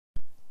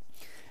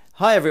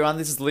Hi everyone,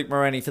 this is Luke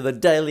Moroney for the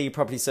Daily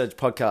Property Search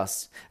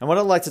Podcast. And what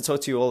I'd like to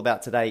talk to you all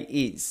about today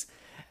is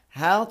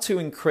how to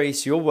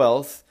increase your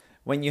wealth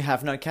when you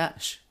have no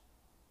cash.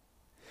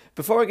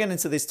 Before I get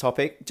into this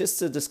topic,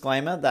 just a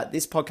disclaimer that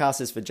this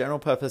podcast is for general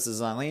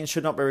purposes only and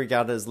should not be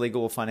regarded as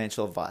legal or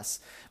financial advice.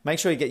 Make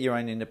sure you get your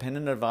own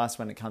independent advice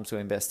when it comes to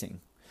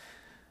investing.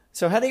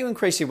 So how do you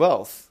increase your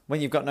wealth when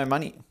you've got no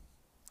money?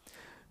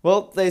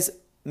 Well, there's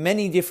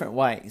many different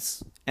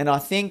ways. And I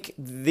think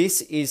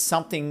this is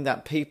something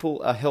that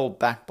people are held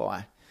back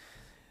by.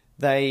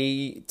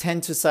 They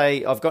tend to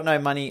say, I've got no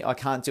money, I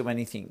can't do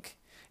anything,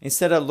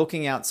 instead of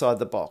looking outside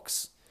the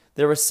box.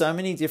 There are so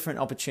many different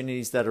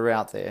opportunities that are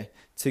out there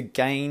to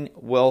gain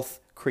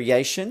wealth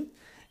creation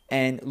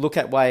and look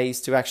at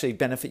ways to actually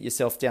benefit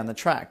yourself down the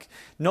track.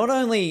 Not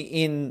only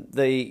in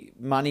the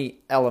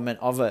money element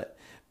of it,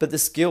 but the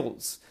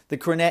skills, the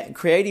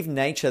creative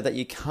nature that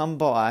you come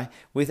by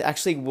with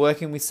actually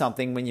working with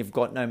something when you've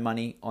got no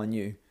money on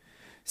you.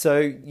 So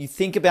you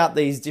think about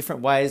these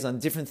different ways on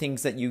different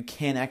things that you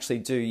can actually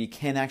do, you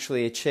can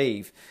actually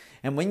achieve.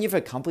 And when you've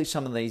accomplished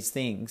some of these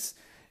things,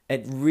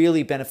 it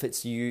really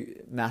benefits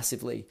you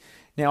massively.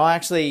 Now, I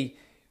actually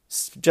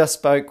just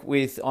spoke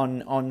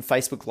on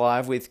Facebook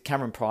Live with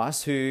Cameron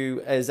Price,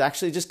 who has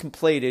actually just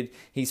completed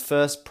his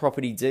first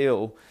property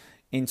deal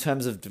in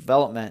terms of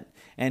development.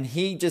 And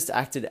he just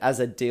acted as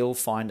a deal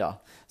finder.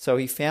 So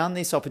he found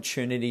this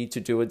opportunity to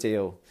do a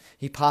deal.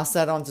 He passed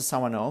that on to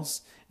someone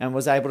else and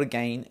was able to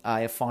gain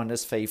a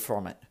finder's fee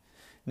from it.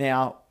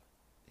 Now,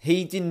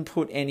 he didn't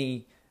put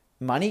any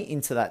money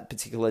into that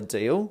particular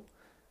deal,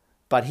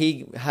 but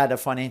he had a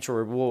financial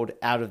reward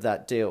out of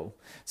that deal.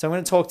 So I'm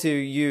going to talk to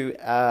you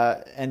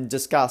and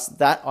discuss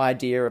that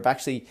idea of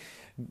actually,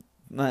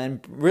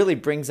 and really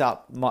brings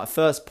up my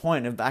first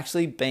point of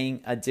actually being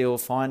a deal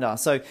finder.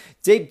 So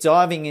deep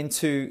diving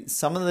into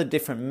some of the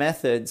different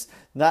methods,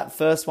 that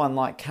first one,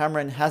 like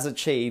Cameron has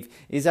achieved,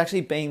 is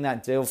actually being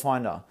that deal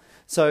finder.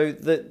 So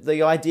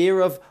the idea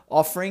of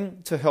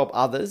offering to help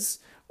others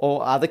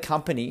or other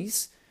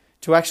companies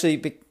to actually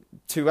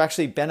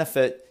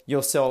benefit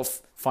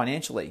yourself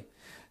financially.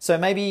 So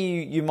maybe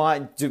you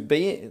might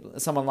be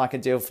someone like a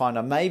deal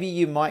finder. Maybe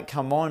you might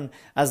come on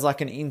as like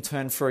an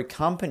intern for a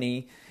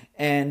company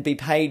and be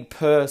paid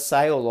per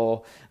sale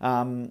or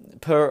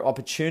per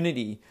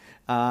opportunity.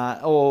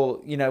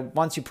 Or,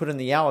 once you put in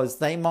the hours,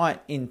 they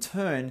might in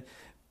turn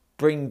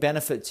bring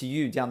benefit to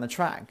you down the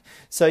track.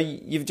 So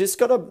you've just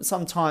got to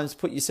sometimes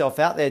put yourself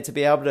out there to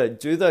be able to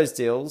do those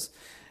deals.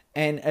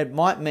 And it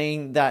might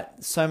mean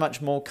that so much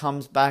more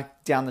comes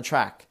back down the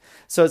track.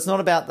 So it's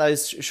not about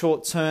those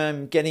short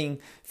term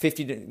getting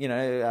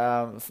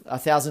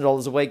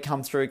 $1,000 a week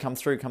come through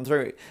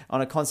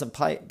on a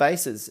constant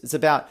basis. It's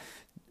about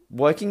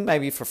working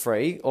maybe for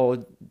free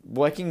or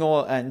working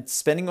and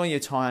spending all your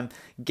time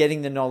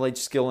getting the knowledge,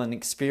 skill and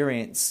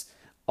experience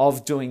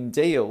of doing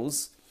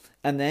deals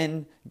and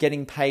then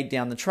getting paid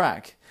down the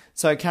track.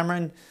 So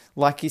Cameron,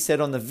 like you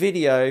said on the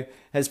video,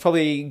 has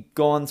probably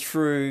gone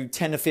through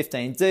 10 to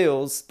 15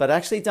 deals, but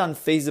actually done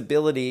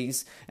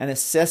feasibilities and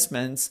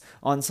assessments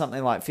on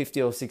something like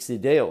 50 or 60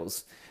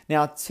 deals.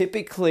 Now,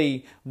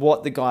 typically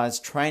what the guys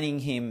training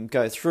him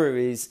go through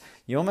is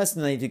you almost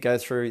need to go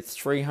through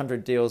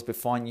 300 deals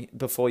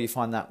before you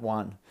find that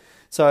one.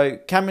 So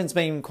Cameron's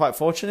been quite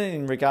fortunate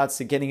in regards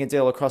to getting a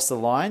deal across the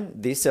line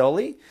this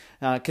early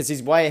because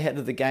he's way ahead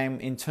of the game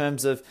in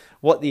terms of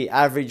what the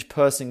average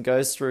person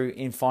goes through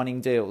in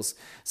finding deals.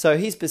 So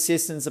his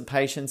persistence and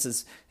patience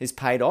is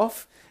paid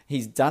off.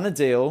 He's done a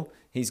deal.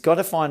 He's got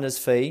a finder's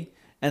fee.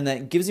 And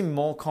that gives him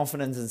more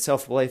confidence and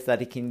self-belief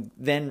that he can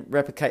then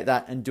replicate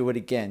that and do it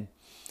again.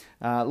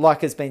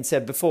 Like has been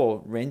said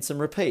before, rinse and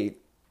repeat.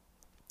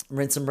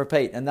 Rinse and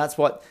repeat. And that's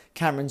what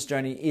Cameron's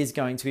journey is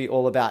going to be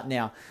all about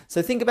now.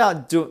 So think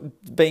about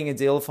being a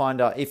deal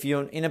finder if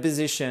you're in a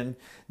position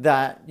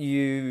that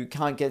you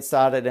can't get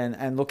started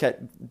and look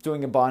at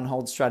doing a buy and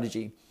hold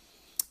strategy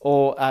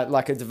or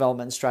like a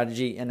development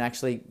strategy and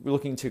actually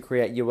looking to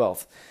create your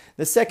wealth.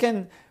 The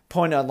second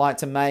point I'd like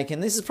to make,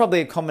 and this is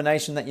probably a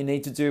combination that you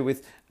need to do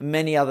with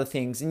many other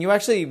things, and you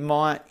actually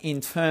might,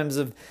 in terms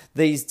of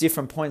these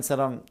different points that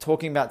I'm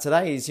talking about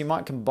today, is you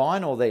might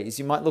combine all these.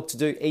 You might look to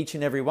do each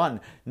and every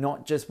one,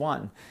 not just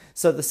one.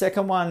 So the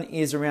second one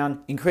is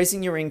around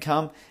increasing your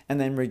income and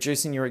then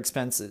reducing your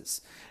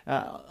expenses.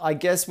 I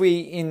guess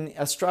we in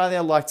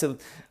Australia like to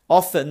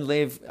often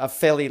live a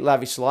fairly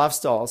lavish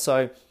lifestyle,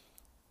 so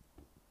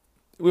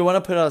we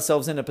want to put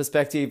ourselves in a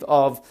perspective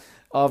of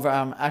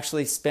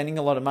actually spending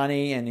a lot of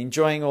money and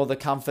enjoying all the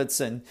comforts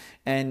and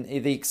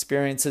the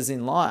experiences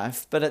in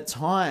life. But at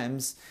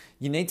times,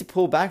 you need to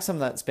pull back some of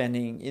that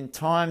spending. In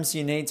times,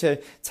 you need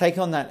to take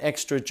on that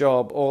extra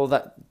job or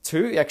that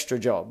 2 extra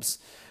jobs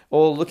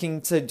or looking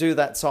to do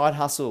that side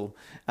hustle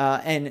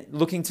and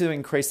looking to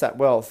increase that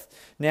wealth.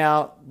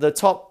 Now, the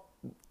top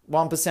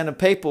 1% of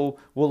people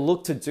will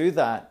look to do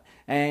that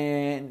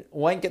and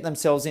won't get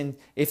themselves in.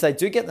 If they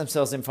do get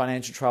themselves in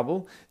financial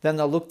trouble, then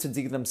they'll look to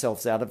dig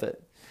themselves out of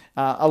it.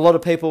 A lot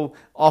of people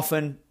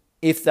often,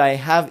 if they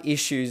have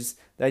issues,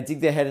 they dig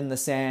their head in the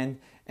sand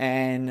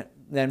and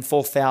then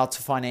fall foul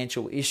to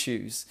financial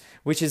issues,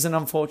 which is an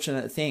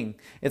unfortunate thing.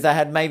 If they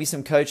had maybe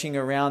some coaching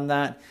around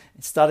that,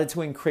 started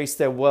to increase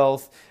their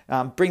wealth,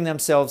 bring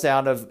themselves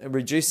out of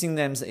reducing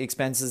them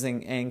expenses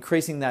and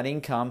increasing that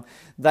income,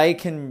 they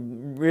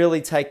can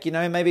really take,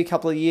 maybe a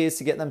couple of years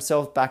to get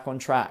themselves back on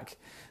track.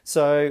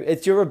 So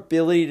it's your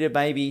ability to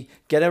maybe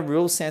get a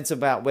real sense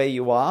about where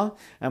you are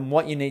and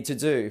what you need to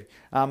do,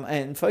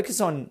 and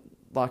focus on,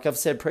 like I've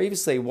said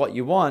previously, what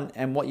you want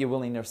and what you're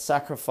willing to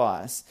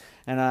sacrifice.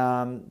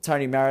 And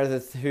Tony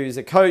Meredith, who's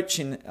a coach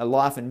in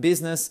life and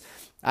business,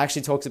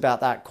 actually talks about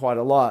that quite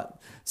a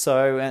lot.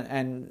 So,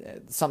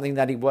 and something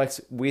that he works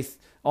with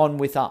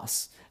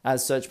us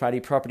as Search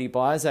Party Property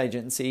Buyers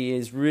Agency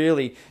is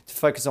really to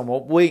focus on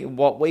what we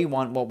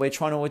want, what we're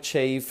trying to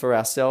achieve for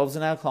ourselves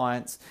and our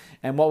clients,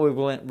 and what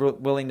we're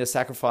willing to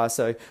sacrifice.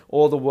 So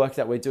all the work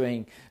that we're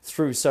doing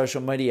through social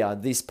media,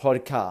 this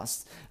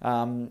podcast,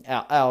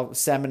 our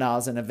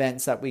seminars and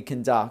events that we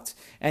conduct,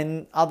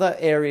 and other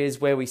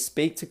areas where we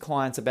speak to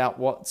clients about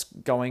what's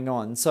going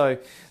on. So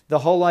the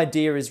whole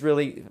idea is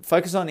really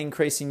focus on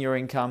increasing your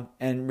income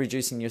and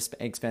reducing your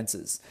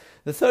expenses.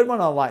 The third one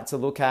I like to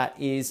look at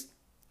is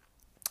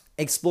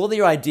explore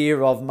the idea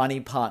of money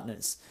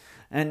partners,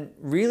 and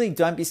really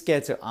don't be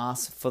scared to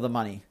ask for the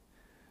money.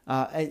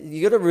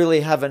 You got to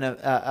really have an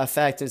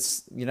effect.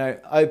 It's,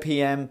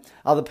 OPM,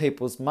 other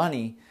people's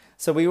money.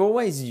 So we're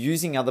always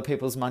using other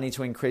people's money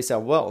to increase our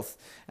wealth.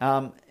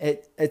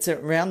 It's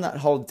around that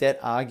whole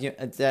debt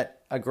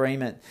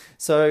agreement.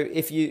 So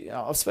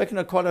I've spoken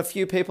to quite a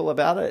few people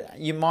about it.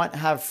 You might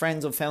have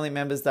friends or family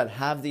members that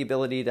have the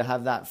ability to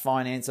have that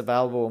finance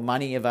available,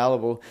 money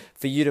available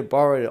for you to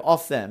borrow it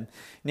off them.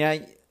 Now,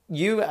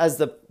 you as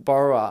the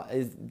borrower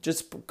is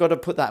just got to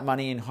put that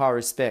money in high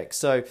respect.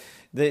 So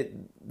the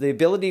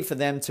ability for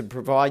them to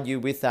provide you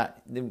with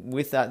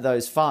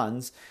those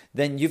funds,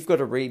 then you've got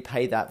to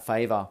repay that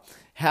favor.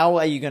 How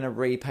are you going to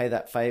repay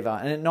that favor?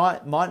 And it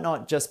might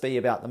not just be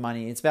about the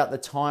money. It's about the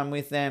time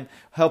with them,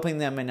 helping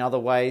them in other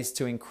ways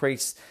to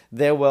increase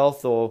their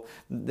wealth or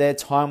their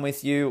time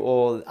with you,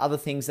 or other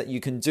things that you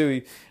can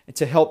do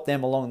to help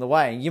them along the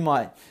way. You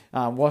might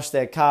wash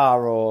their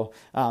car, or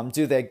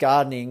do their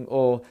gardening,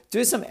 or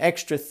do some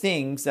extra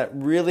things that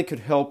really could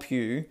help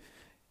you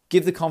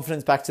give the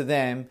confidence back to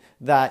them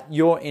that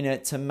you're in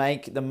it to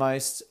make the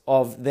most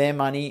of their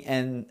money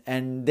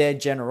and their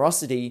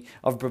generosity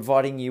of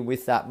providing you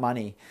with that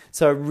money.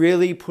 So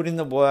really put in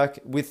the work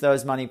with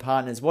those money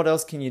partners. What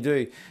else can you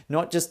do?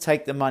 Not just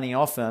take the money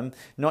off them,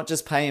 not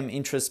just pay them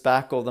interest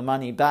back or the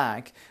money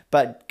back,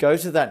 but go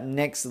to that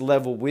next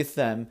level with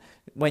them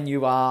when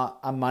you are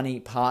a money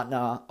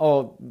partner,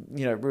 or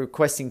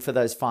requesting for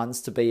those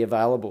funds to be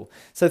available.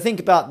 So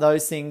think about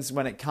those things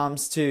when it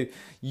comes to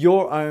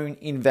your own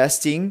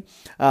investing.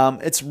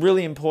 It's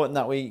really important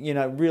that we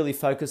really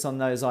focus on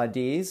those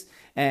ideas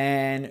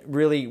and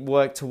really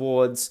work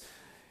towards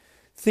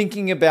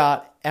thinking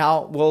about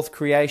our wealth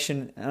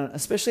creation,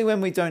 especially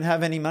when we don't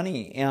have any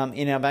money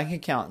in our bank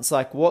accounts.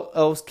 Like, what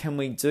else can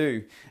we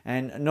do?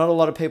 And not a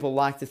lot of people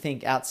like to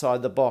think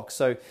outside the box.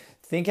 So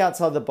think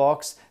outside the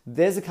box.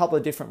 There's a couple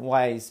of different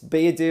ways.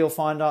 Be a deal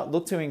finder,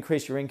 look to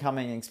increase your income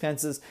and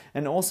expenses,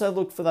 and also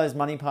look for those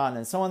money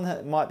partners, someone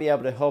that might be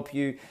able to help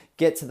you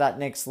get to that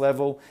next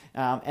level,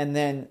 and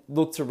then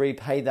look to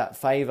repay that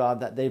favor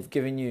that they've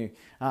given you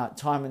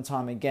time and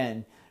time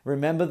again.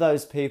 Remember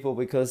those people,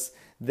 because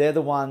they're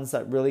the ones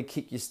that really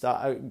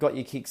got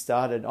you kick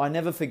started. I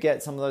never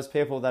forget some of those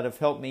people that have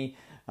helped me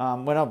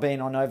when I've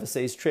been on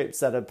overseas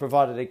trips, that have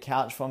provided a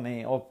couch for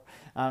me,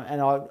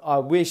 and I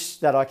wish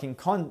that I can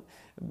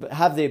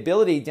have the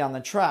ability down the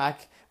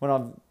track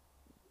when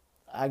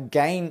I've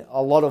gained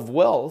a lot of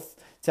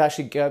wealth to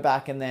actually go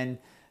back and then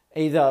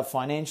either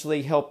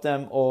financially help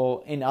them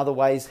or in other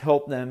ways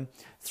help them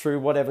through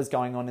whatever's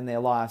going on in their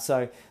life.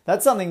 So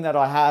that's something that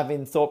I have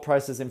in thought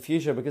process in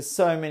future, because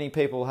so many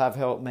people have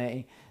helped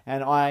me,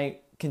 and I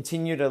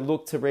continue to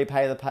look to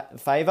repay the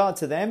favor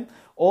to them,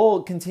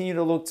 or continue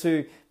to look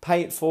to pay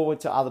it forward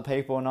to other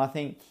people. And I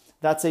think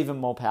that's even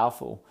more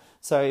powerful.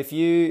 So if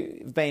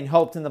you've been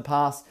helped in the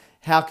past,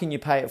 how can you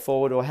pay it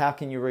forward, or how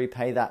can you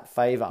repay that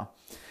favor?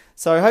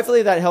 So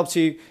hopefully that helps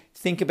you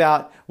think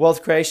about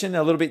wealth creation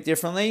a little bit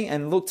differently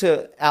and look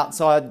to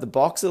outside the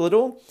box a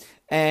little.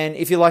 And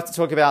if you'd like to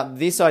talk about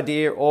this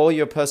idea or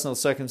your personal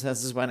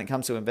circumstances when it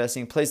comes to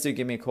investing, please do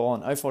give me a call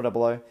on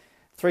 0400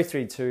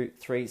 332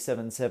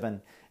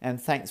 377. And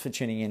thanks for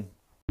tuning in.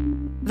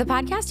 The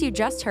podcast you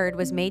just heard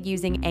was made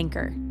using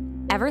Anchor.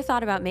 Ever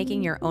thought about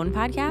making your own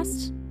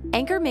podcast?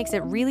 Anchor makes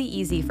it really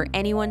easy for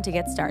anyone to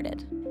get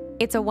started.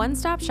 It's a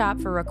one-stop shop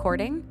for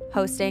recording,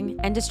 hosting,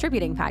 and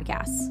distributing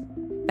podcasts.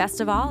 Best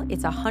of all,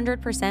 it's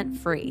 100%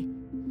 free.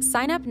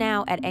 Sign up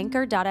now at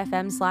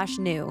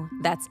anchor.fm/new.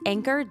 That's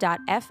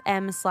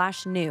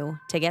anchor.fm/new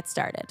to get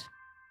started.